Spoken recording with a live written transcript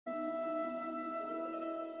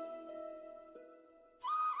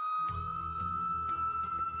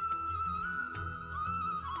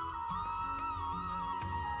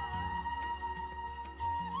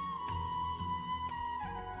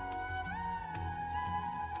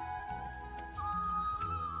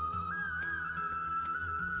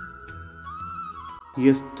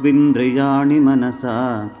यस्त्विन्द्रियाणि मनसा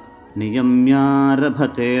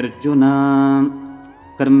नियम्यारभतेऽर्जुन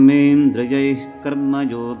कर्मेन्द्रियैः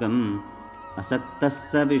कर्मयोगम् असक्तः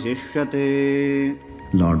स विशिष्यते.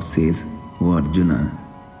 Lord says, O Arjuna,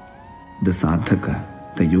 the sadhaka,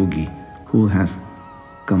 the yogi, who has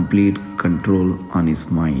complete control on his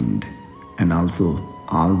mind and also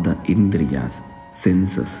all the indriyas,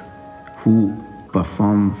 senses, who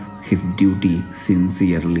performs his duty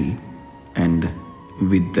sincerely and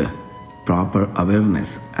with the proper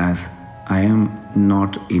awareness as I am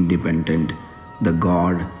not independent, the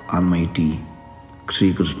God Almighty,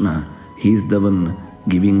 Sri Krishna, He is the one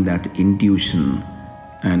giving that intuition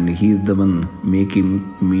and He is the one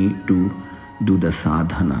making me to do the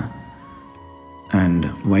sadhana. And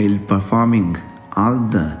while performing all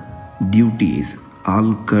the duties,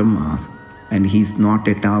 all karmas, and He is not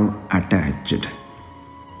at all attached,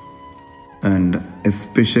 and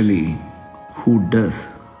especially who does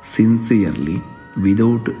sincerely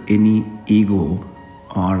without any ego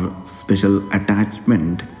or special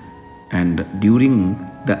attachment, and during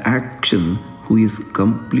the action who is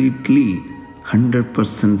completely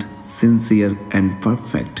 100% sincere and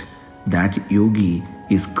perfect, that yogi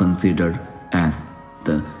is considered as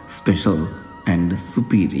the special and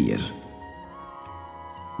superior.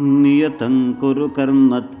 नियतं कुरु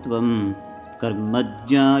कर्मत्वं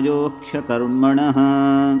कर्मज्ञायोऽख्य कर्मणः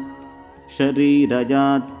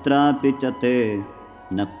शरीरयात्रापि च ते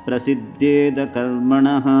न प्रसिद्ध्येद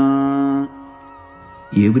कर्मणः.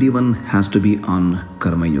 Everyone has to be on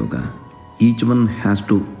karma yoga. Each one has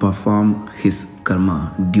to perform his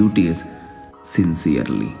karma duties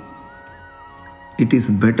sincerely. It is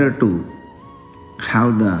better to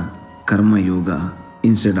have the karma yoga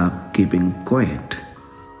instead of keeping quiet,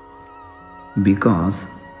 because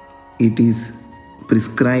it is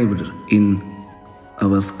prescribed in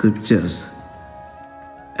our scriptures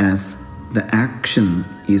as the action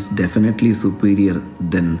is definitely superior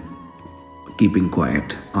than keeping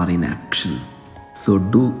quiet or inaction. So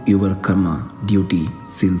do your karma duty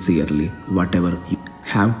sincerely, whatever you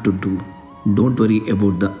have to do. Don't worry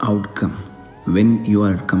about the outcome. When you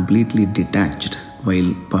are completely detached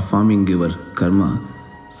while performing your karma,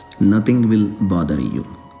 nothing will bother you.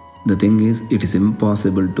 The thing is, it is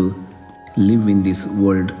impossible to live in this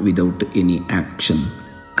world without any action.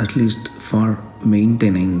 At least for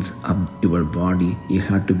maintenance of your body, you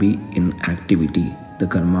have to be in activity, the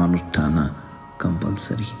karmanusthana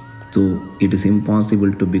compulsory. So it is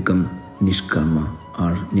impossible to become nishkarma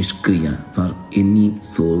or nishkriya for any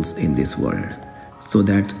souls in this world. So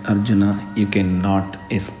that Arjuna, you cannot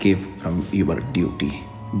escape from your duty.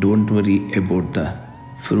 Don't worry about the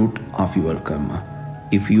fruit of your karma.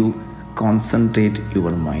 If you concentrate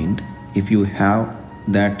your mind, if you have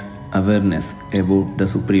that awareness about the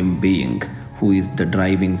Supreme Being who is the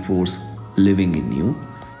driving force living in you,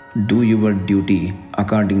 do your duty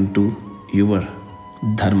according to your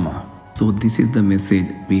dharma. So this is the message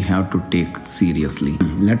we have to take seriously.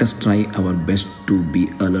 Let us try our best to be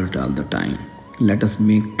alert all the time. Let us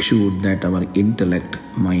make sure that our intellect,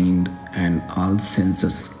 mind and all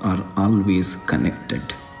senses are always connected,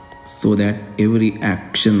 so that every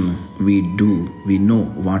action we do, we know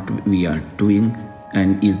what we are doing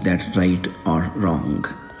and is that right or wrong.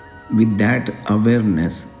 With that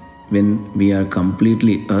awareness, when we are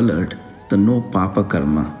completely alert, the no papa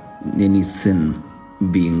karma, any sin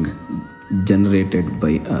being generated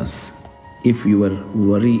by us. If your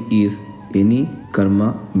worry is any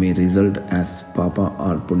karma may result as papa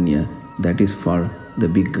or punya, that is for the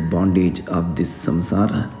big bondage of this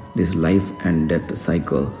samsara, this life and death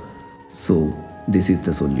cycle. So this is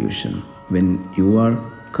the solution. When you are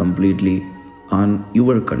completely on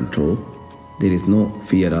your control, there is no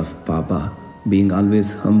fear of papa. Being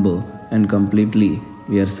always humble and completely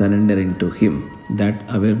we are surrendering to him, that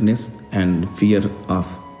awareness and fear of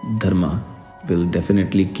dharma will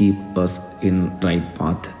definitely keep us in right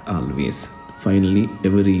path always. Finally,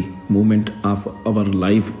 every moment of our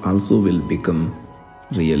life also will become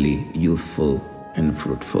really useful and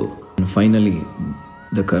fruitful. And finally,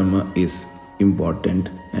 the karma is important,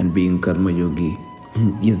 and being karma yogi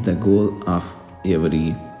is the goal of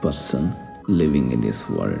every person living in this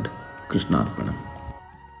world. Krishnarpanam.